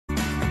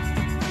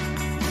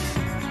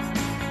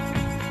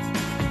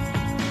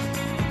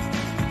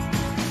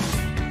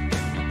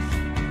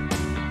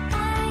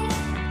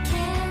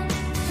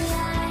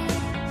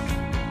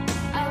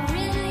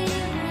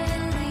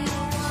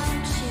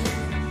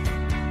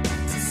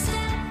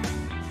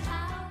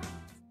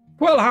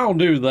Well, how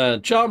do there,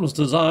 chums?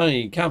 'Tis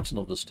I, Captain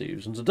of the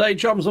Steves, and today,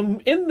 chums, I'm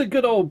in the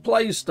good old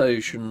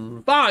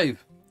PlayStation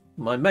 5.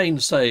 My main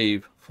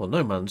save for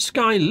No Man's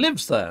Sky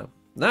lives there.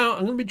 Now,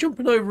 I'm going to be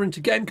jumping over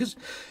into game because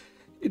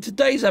in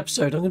today's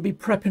episode, I'm going to be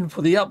prepping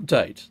for the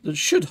update that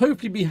should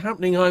hopefully be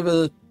happening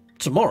either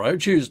tomorrow,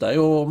 Tuesday,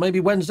 or maybe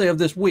Wednesday of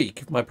this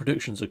week, if my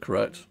predictions are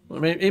correct. I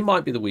mean, it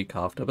might be the week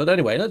after, but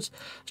anyway, let's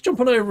jump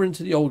on over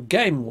into the old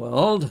game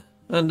world.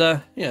 And,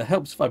 yeah, it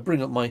helps if I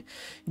bring up my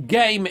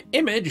game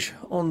image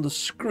on the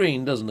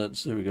screen, doesn't it?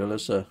 So here we go.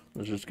 Let's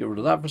just get rid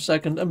of that for a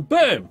second. And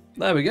boom!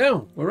 There we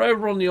go. We're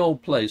over on the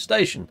old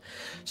PlayStation.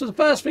 So the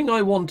first thing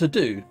I want to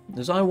do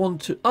is I want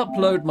to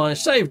upload my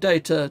save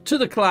data to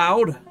the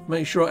cloud.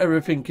 Make sure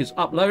everything is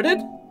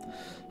uploaded.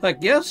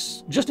 Heck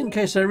yes, just in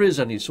case there is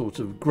any sort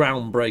of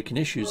groundbreaking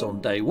issues on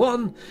day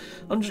one,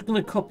 I'm just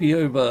going to copy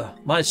over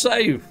my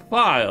save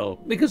file,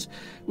 because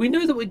we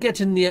know that we're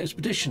getting the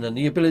expedition and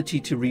the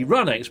ability to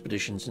rerun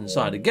expeditions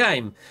inside a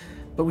game,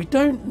 but we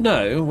don't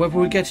know whether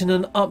we're getting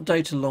an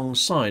update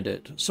alongside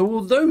it. So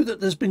although that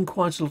there's been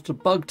quite a lot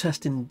of bug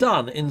testing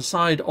done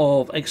inside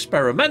of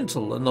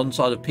experimental and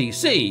inside of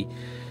PC,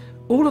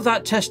 all of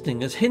that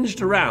testing has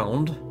hinged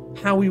around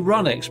how we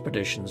run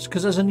expeditions,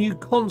 because there's a new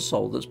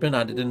console that's been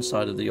added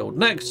inside of the old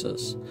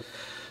Nexus.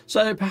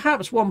 So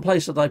perhaps one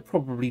place that I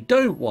probably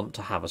don't want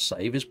to have a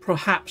save is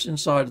perhaps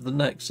inside of the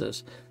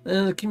Nexus.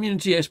 And the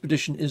community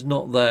expedition is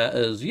not there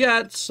as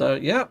yet, so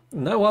yeah,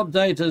 no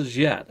update as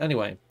yet.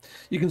 Anyway,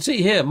 you can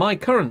see here my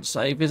current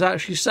save is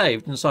actually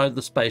saved inside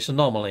the space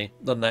anomaly,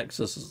 the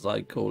Nexus as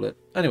I call it.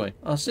 Anyway,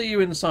 I'll see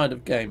you inside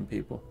of game,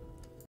 people.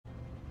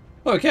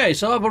 Okay,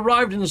 so I've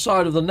arrived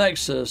inside of the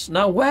Nexus.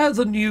 Now, where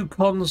the new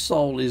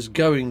console is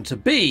going to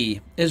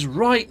be is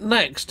right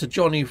next to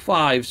Johnny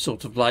Five's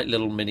sort of like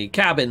little mini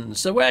cabin.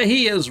 So where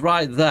he is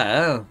right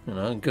there, you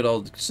know, good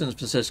old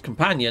synthesis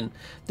companion,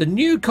 the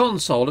new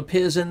console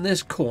appears in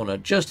this corner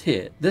just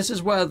here. This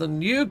is where the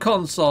new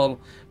console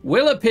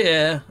will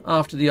appear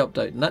after the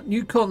update. And that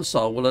new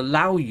console will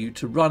allow you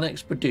to run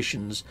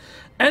expeditions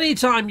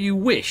anytime you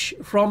wish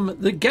from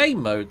the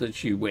game mode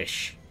that you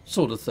wish.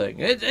 Sort of thing.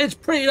 It's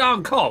pretty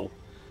darn cool.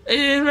 It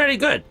is really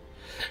good.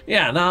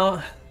 Yeah,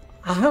 now,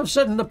 I have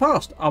said in the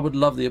past, I would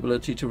love the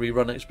ability to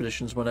rerun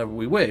expeditions whenever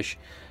we wish.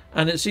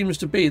 And it seems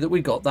to be that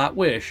we got that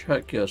wish.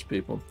 Heck yes,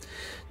 people.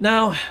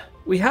 Now,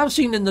 we have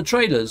seen in the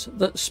trailers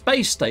that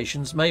space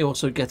stations may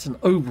also get an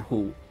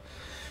overhaul.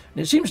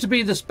 And it seems to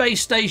be the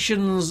space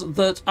stations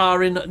that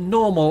are in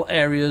normal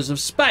areas of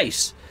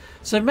space.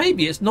 So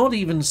maybe it's not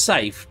even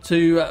safe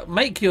to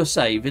make your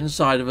save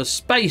inside of a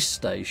space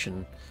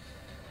station.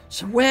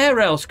 So where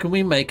else can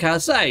we make our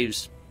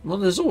saves? Well,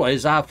 there's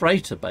always our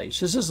freighter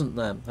bases, isn't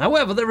there?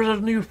 However, there is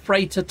a new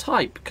freighter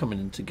type coming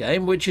into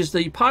game, which is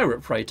the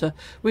pirate freighter.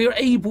 We are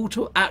able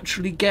to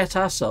actually get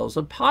ourselves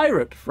a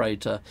pirate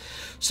freighter.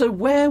 So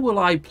where will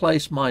I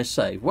place my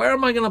save? Where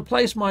am I going to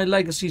place my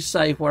legacy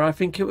save where I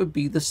think it would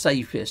be the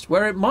safest?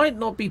 Where it might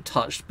not be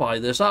touched by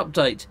this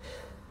update?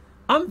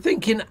 I'm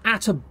thinking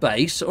at a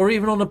base, or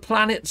even on a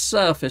planet's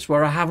surface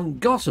where I haven't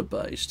got a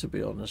base, to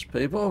be honest,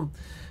 people.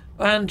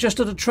 And just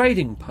at a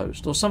trading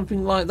post or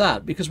something like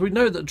that, because we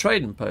know that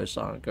trading posts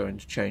aren't going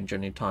to change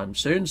anytime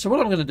soon. So what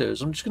I'm going to do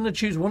is I'm just going to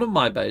choose one of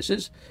my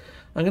bases.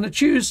 I'm going to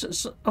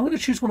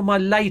choose one of my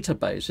later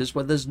bases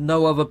where there's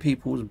no other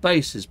people's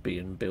bases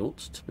being built,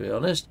 to be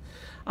honest.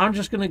 I'm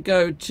just going to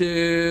go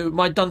to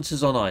my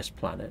Dunces on Ice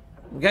planet.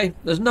 Okay,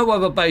 there's no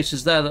other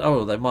bases there.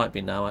 Oh, there might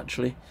be now,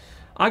 actually.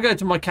 I go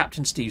to my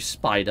Captain Steve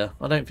Spider.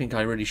 I don't think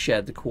I really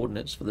shared the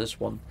coordinates for this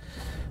one.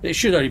 It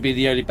should only be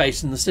the only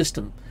base in the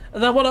system.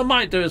 And then what I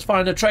might do is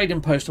find a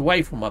trading post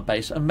away from my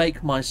base and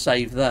make my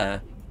save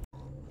there.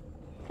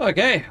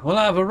 Okay, well,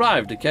 I've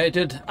arrived,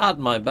 located at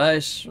my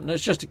base, and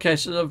it's just a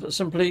case of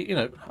simply, you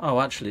know, oh,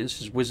 actually,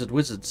 this is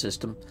Wizard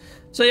system.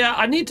 So yeah,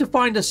 I need to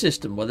find a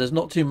system where there's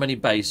not too many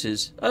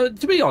bases.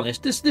 To be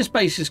honest, this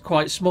base is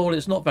quite small,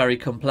 it's not very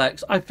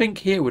complex. I think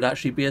here would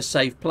actually be a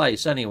safe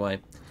place anyway.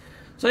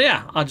 So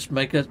yeah, I'll just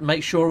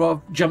make sure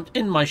I've jumped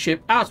in my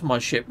ship, out of my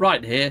ship,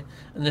 right here,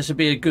 and this would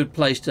be a good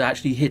place to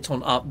actually hit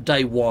on up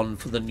day one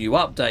for the new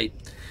update.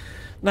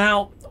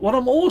 Now, what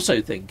I'm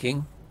also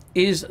thinking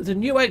is the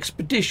new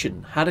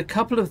expedition had a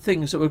couple of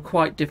things that were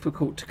quite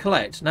difficult to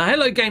collect. Now,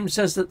 Hello Games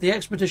says that the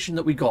expedition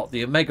that we got,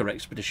 the Omega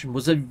expedition,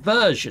 was a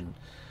version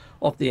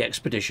of the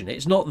expedition.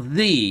 It's not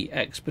the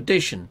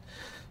expedition.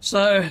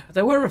 So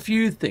there were a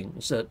few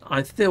things that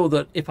I feel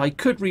that if I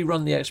could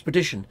rerun the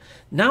expedition,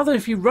 now that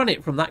if you run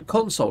it from that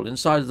console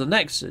inside of the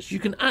Nexus, you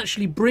can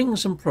actually bring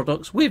some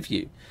products with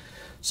you.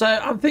 So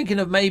I'm thinking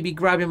of maybe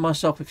grabbing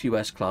myself a few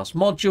S-Class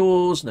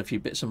modules and a few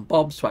bits and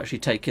bobs to actually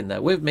take in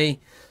there with me.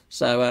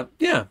 So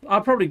yeah, I'll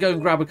probably go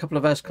and grab a couple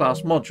of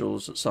S-Class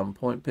modules at some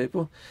point,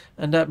 people,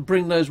 and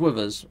bring those with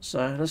us.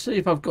 So let's see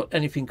if I've got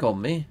anything on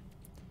me.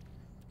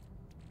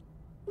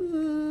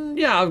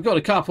 Yeah, I've got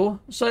a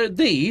couple. So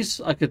these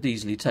I could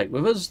easily take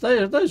with us.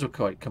 Those will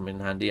quite come in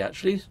handy,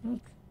 actually.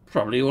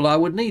 probably all I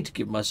would need to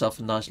give myself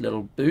a nice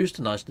little boost,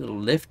 a nice little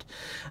lift.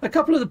 A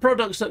couple of the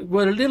products that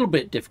were a little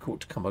bit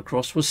difficult to come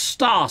across was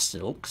Star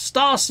Silk.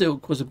 Star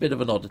Silk was a bit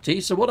of an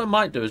oddity, so what I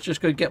might do is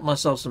just go get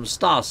myself some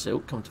Star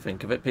Silk, come to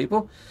think of it,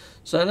 people.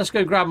 So let's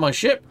go grab my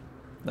ship.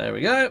 There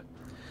we go.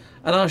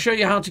 And I'll show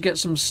you how to get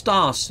some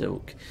Star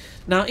Silk.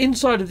 Now,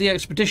 inside of the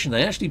expedition,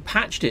 they actually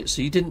patched it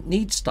so you didn't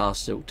need Star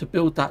Silk to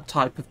build that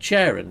type of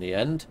chair in the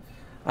end.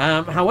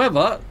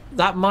 However,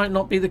 that might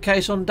not be the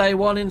case on day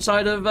one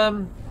inside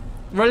of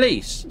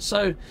release.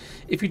 So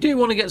if you do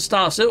want to get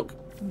Star Silk,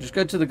 just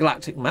go to the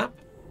galactic map.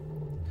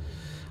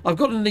 I've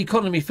got an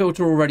economy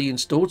filter already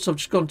installed, so I've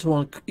just gone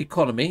to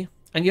economy,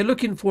 and you're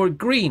looking for a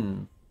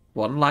green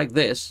one like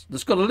this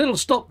that's got a little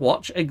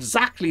stopwatch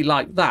exactly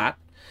like that,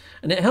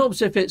 and it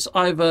helps if it's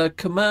either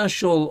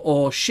commercial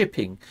or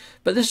shipping,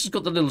 but this has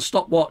got the little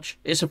stopwatch.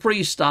 It's a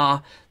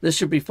 3-star. This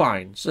should be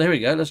fine. So here we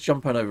go. Let's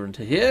jump on over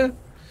into here.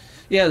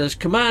 Yeah, there's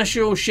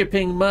commercial,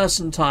 shipping,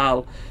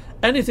 mercantile,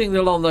 anything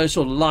along those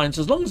sort of lines.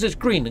 As long as it's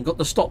green and got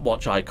the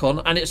stopwatch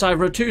icon, and it's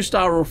either a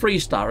 2-star or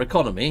 3-star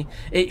economy,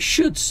 it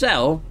should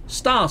sell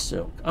Star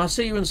Silk. I'll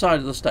see you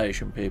inside of the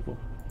station, people.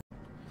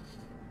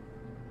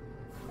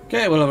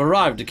 Okay, well, I've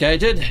arrived,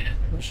 Decated.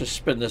 Let's just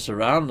spin this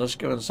around. Let's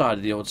go inside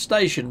of the old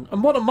station.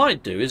 And what I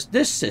might do is,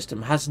 this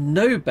system has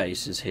no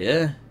bases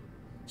here.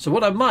 So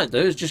what I might do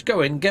is just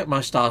go in, get my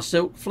Star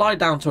Silk, fly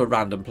down to a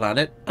random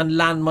planet, and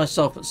land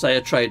myself at, say,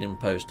 a trading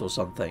post or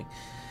something.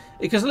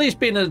 Because at least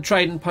being at a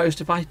trading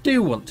post, if I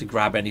do want to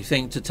grab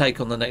anything to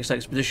take on the next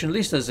expedition, at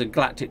least there's a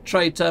galactic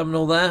trade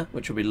terminal there,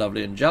 which will be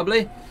lovely and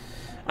jubbly.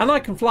 And I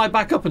can fly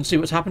back up and see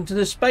what's happened to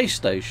this space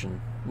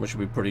station, which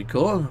would be pretty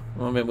cool.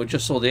 I mean, we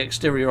just saw the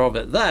exterior of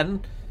it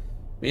then.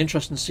 Be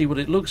interesting to see what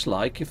it looks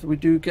like if we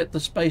do get the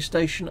space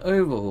station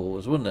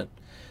overhauls, wouldn't it?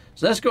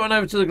 So let's go on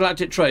over to the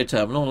galactic trade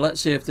terminal and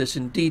let's see if this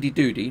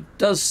indeedy-doody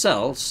does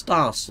sell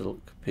Star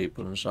Silk,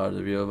 people inside of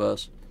the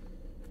viewerverse.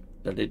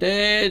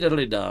 Diddly-dee,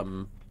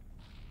 diddly-dum.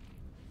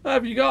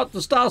 Have you got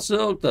the Star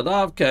Silk that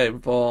I've came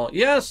for?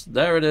 Yes,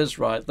 there it is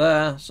right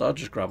there. So I'll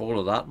just grab all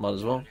of that, might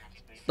as well.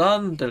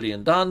 Done, dilly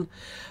and done.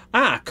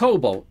 Ah,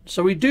 cobalt.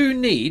 So we do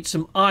need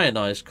some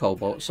ionized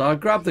cobalt. So I'll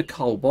grab the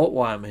cobalt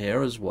while I'm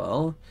here as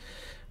well.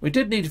 We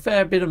did need a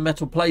fair bit of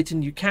metal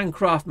plating. You can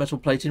craft metal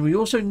plating. We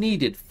also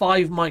needed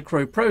 5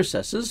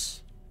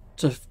 microprocessors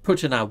to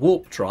put in our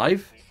warp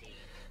drive.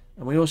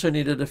 And we also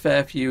needed a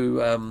fair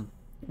few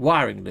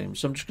wiring looms.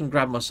 So I'm just going to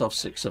grab myself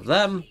 6 of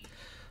them.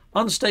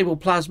 Unstable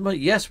plasma.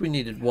 Yes, we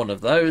needed 1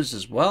 of those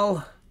as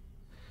well.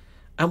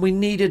 And we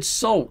needed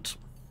salt.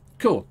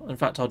 Cool. In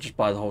fact, I'll just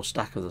buy the whole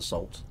stack of the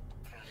salt.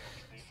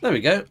 There we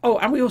go. Oh,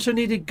 and we also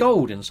needed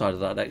gold inside of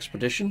that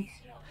expedition.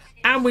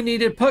 And we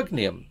needed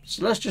pugnium.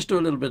 So let's just do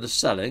a little bit of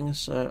selling.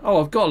 So,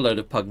 oh, I've got a load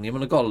of pugnium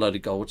and I've got a load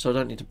of gold, so I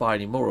don't need to buy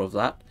any more of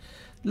that.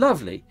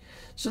 Lovely.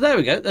 So there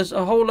we go. There's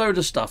a whole load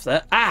of stuff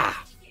there.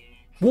 Ah!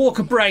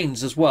 Walker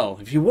brains as well.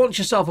 If you want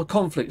yourself a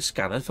conflict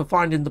scanner for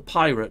finding the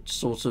pirate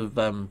sort of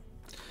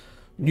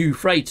new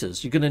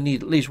freighters, you're going to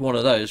need at least 1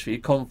 of those for your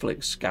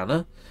conflict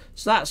scanner.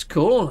 So that's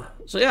cool.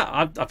 So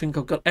yeah, I think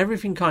I've got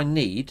everything I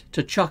need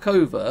to chuck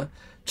over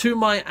to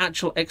my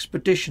actual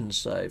expedition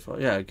save.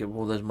 Yeah, I give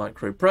all those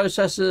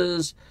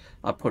microprocessors.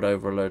 I put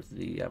over a load of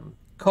the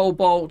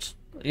cobalt.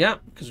 Yeah,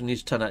 because we need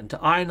to turn that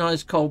into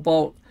ionized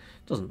cobalt.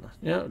 Doesn't,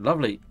 yeah,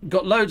 lovely.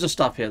 Got loads of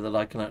stuff here that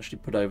I can actually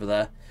put over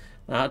there.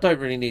 I don't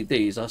really need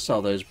these. I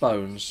sell those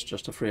bones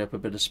just to free up a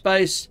bit of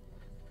space.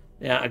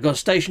 Yeah, I've got a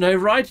station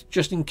override,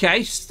 just in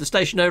case the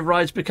station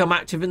overrides become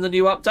active in the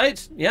new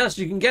update. Yes,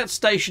 you can get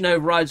station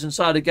overrides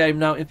inside a game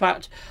now. In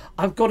fact,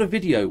 I've got a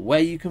video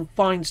where you can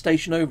find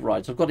station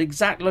overrides. I've got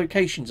exact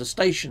locations of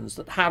stations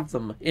that have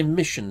them in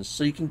missions,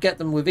 so you can get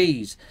them with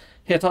ease.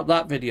 Hit up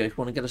that video if you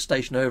want to get a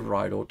station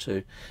override or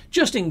 2.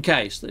 Just in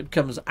case that it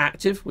becomes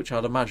active, which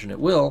I'd imagine it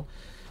will.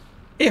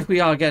 If we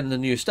are getting the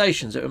new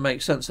stations, it would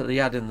make sense that they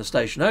add in the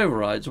station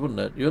overrides, wouldn't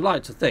it? You'd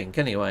like to think,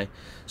 anyway.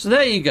 So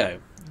there you go.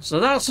 So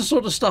that's the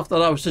sort of stuff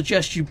that I would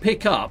suggest you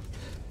pick up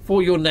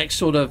for your next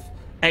sort of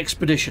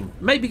expedition.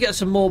 Maybe get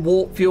some more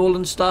warp fuel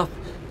and stuff.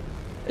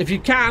 If you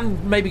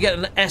can, maybe get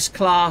an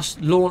S-class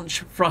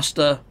launch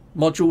thruster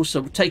module,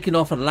 so taking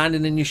off and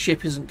landing in your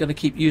ship isn't going to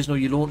keep using all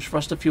your launch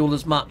thruster fuel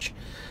as much.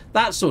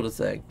 That sort of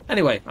thing.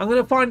 Anyway, I'm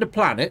going to find a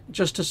planet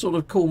just to sort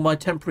of call my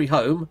temporary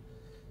home.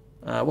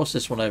 What's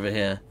this one over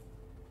here?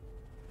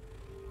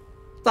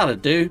 That'll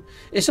do.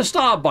 It's a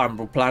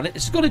star-bundle planet.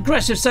 It's got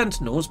aggressive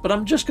sentinels, but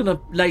I'm just going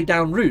to lay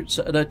down roots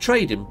at a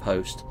trading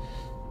post.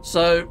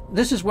 So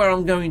this is where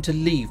I'm going to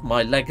leave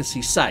my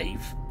legacy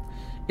save.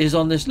 Is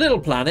on this little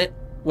planet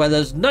where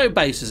there's no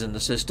bases in the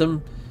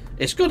system.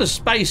 It's got a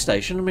space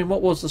station. I mean,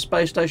 what was the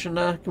space station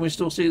there? Can we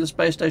still see the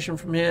space station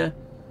from here?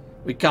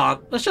 We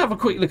can't. Let's have a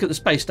quick look at the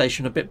space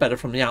station a bit better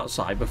from the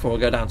outside before I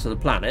go down to the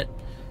planet.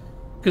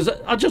 Because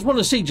I just want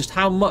to see just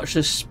how much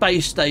this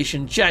space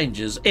station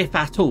changes, if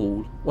at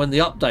all, when the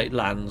update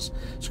lands.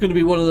 It's going to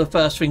be one of the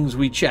first things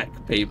we check,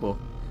 people.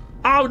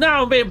 Oh,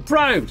 now I'm being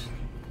probed!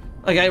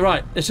 Okay,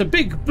 right. It's a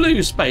big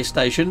blue space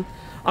station.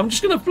 I'm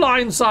just going to fly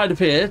inside of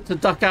here to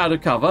duck out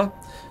of cover.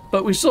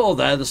 But we saw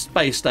there the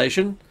space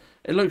station.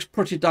 It looks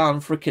pretty darn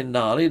freaking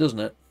gnarly, doesn't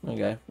it?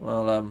 Okay,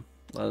 well,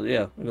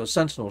 yeah, we've got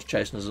sentinels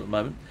chasing us at the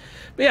moment.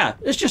 But yeah,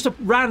 it's just a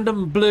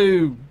random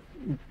blue...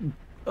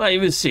 Well,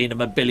 you've seen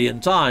them a billion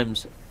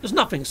times. There's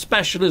nothing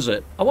special, is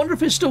it? I wonder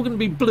if it's still going to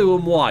be blue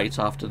and white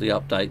after the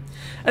update.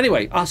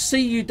 Anyway, I'll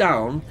see you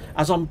down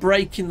as I'm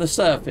breaking the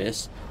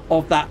surface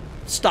of that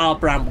star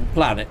bramble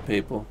planet,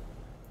 people.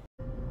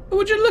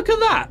 Would you look at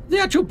that? The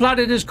actual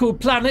planet is called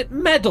Planet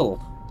Medal.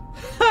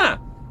 Ha!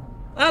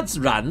 That's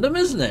random,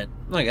 isn't it?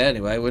 Okay,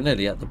 anyway, we're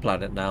nearly at the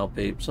planet now,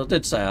 peeps. I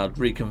did say I'd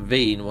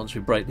reconvene once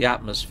we break the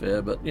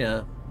atmosphere, but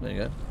yeah, there you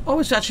go. Oh,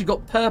 it's actually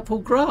got purple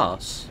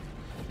grass.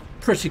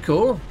 Pretty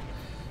cool.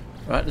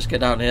 Right, let's get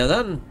down here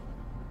then.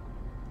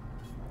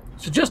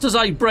 So just as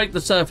I break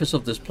the surface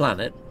of this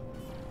planet,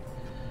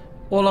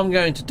 all I'm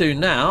going to do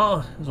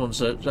now is want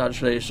to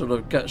actually sort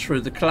of get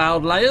through the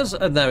cloud layers,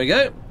 and there we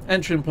go.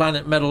 Entering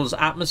Planet Medal's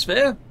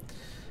atmosphere.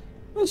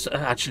 That's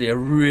actually a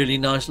really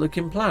nice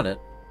looking planet.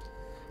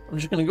 I'm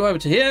just going to go over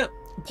to here,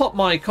 pop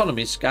my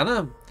economy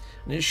scanner,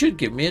 and it should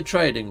give me a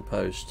trading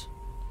post.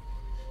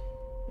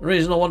 The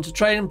reason I want a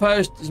trading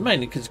post is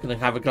mainly because it's going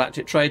to have a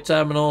galactic trade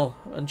terminal,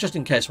 and just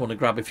in case I want to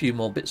grab a few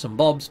more bits and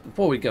bobs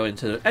before we go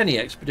into any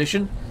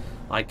expedition,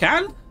 I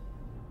can.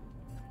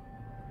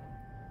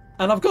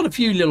 And I've got a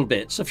few little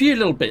bits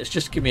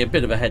just to give me a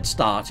bit of a head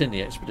start in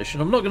the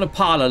expedition. I'm not going to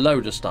pile a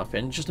load of stuff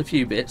in, just a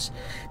few bits,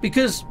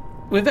 because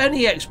with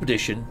any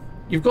expedition,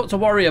 you've got to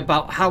worry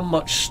about how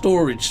much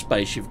storage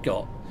space you've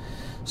got.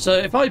 So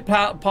if I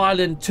pile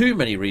in too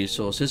many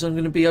resources, I'm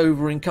going to be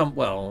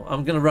well,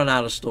 I'm going to run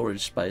out of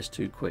storage space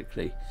too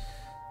quickly.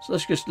 So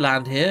let's just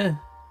land here.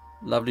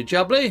 Lovely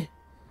jubbly.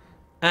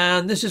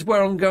 And this is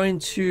where I'm going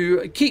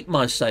to keep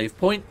my save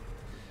point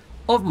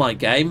of my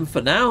game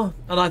for now.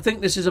 And I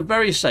think this is a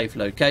very safe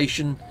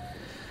location.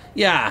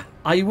 Yeah,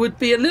 I would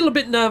be a little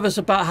bit nervous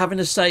about having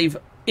a save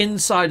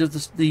inside of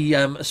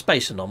the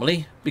space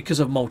anomaly because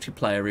of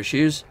multiplayer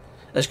issues.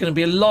 There's going to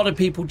be a lot of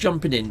people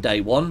jumping in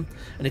day one,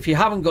 and if you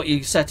haven't got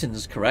your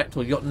settings correct,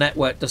 or you've got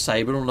network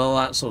disabled and all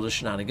that sort of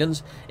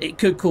shenanigans, it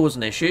could cause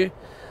an issue.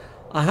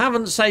 I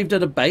haven't saved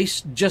at a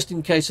base, just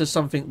in case there's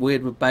something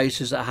weird with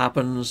bases that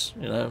happens,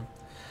 you know.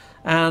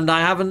 And I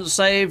haven't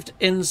saved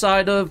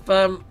inside of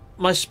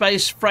my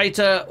space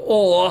freighter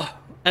or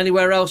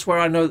anywhere else where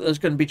I know that there's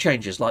going to be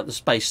changes, like the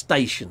space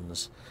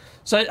stations.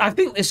 So I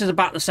think this is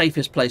about the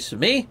safest place for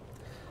me.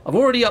 I've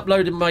already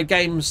uploaded my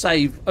game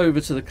save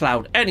over to the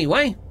cloud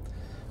anyway.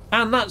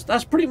 And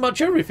that's pretty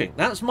much everything.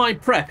 That's my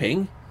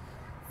prepping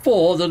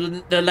for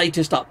the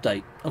latest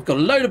update. I've got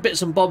a load of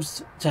bits and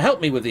bobs to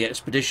help me with the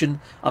expedition.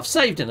 I've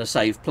saved in a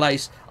safe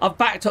place. I've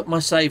backed up my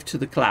save to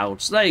the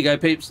cloud. So there you go,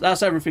 peeps.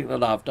 That's everything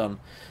that I've done.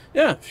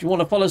 Yeah, if you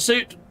want to follow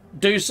suit,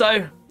 do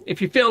so.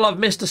 If you feel I've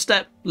missed a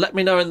step, let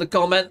me know in the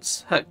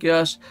comments. Heck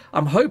yes.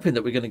 I'm hoping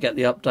that we're going to get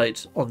the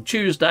update on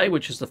Tuesday,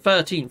 which is the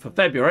 13th of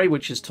February,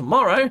 which is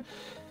tomorrow.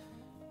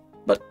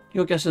 But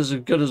your guess is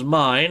as good as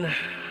mine.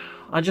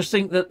 I just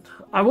think that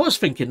I was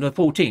thinking the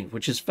 14th,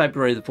 which is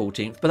February the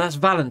 14th, but that's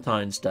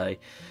Valentine's Day.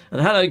 And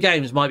Hello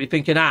Games might be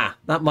thinking,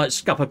 that might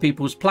scupper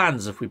people's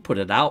plans if we put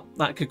it out.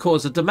 That could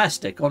cause a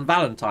domestic on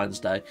Valentine's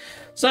Day.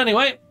 So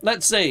anyway,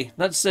 let's see.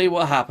 Let's see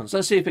what happens.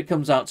 Let's see if it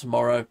comes out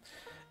tomorrow.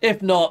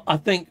 If not, I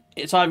think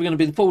it's either going to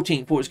be the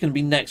 14th or it's going to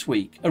be next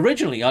week.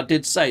 Originally, I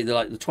did say that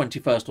like the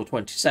 21st or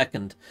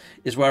 22nd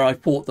is where I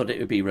thought that it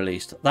would be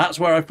released. That's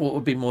where I thought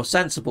would be more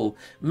sensible,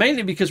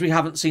 mainly because we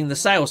haven't seen the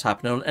sales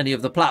happening on any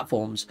of the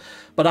platforms.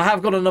 But I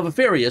have got another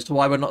theory as to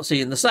why we're not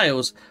seeing the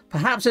sales.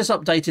 Perhaps this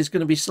update is going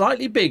to be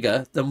slightly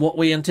bigger than what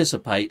we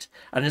anticipate,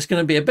 and it's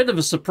going to be a bit of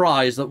a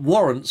surprise that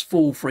warrants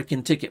full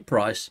freaking ticket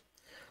price.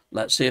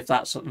 Let's see if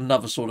that's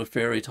another sort of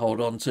theory to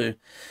hold on to.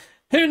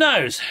 Who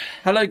knows?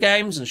 Hello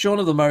Games and Sean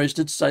of the Murrays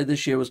did say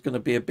this year was going to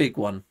be a big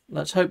one.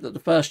 Let's hope that the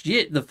first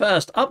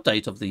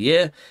update of the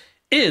year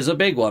is a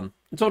big one.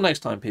 Until next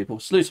time, people.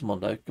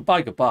 Salutamondo.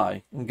 Goodbye,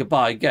 goodbye, and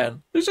goodbye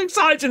again. It's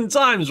exciting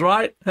times,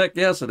 right? Heck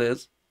yes, it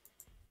is.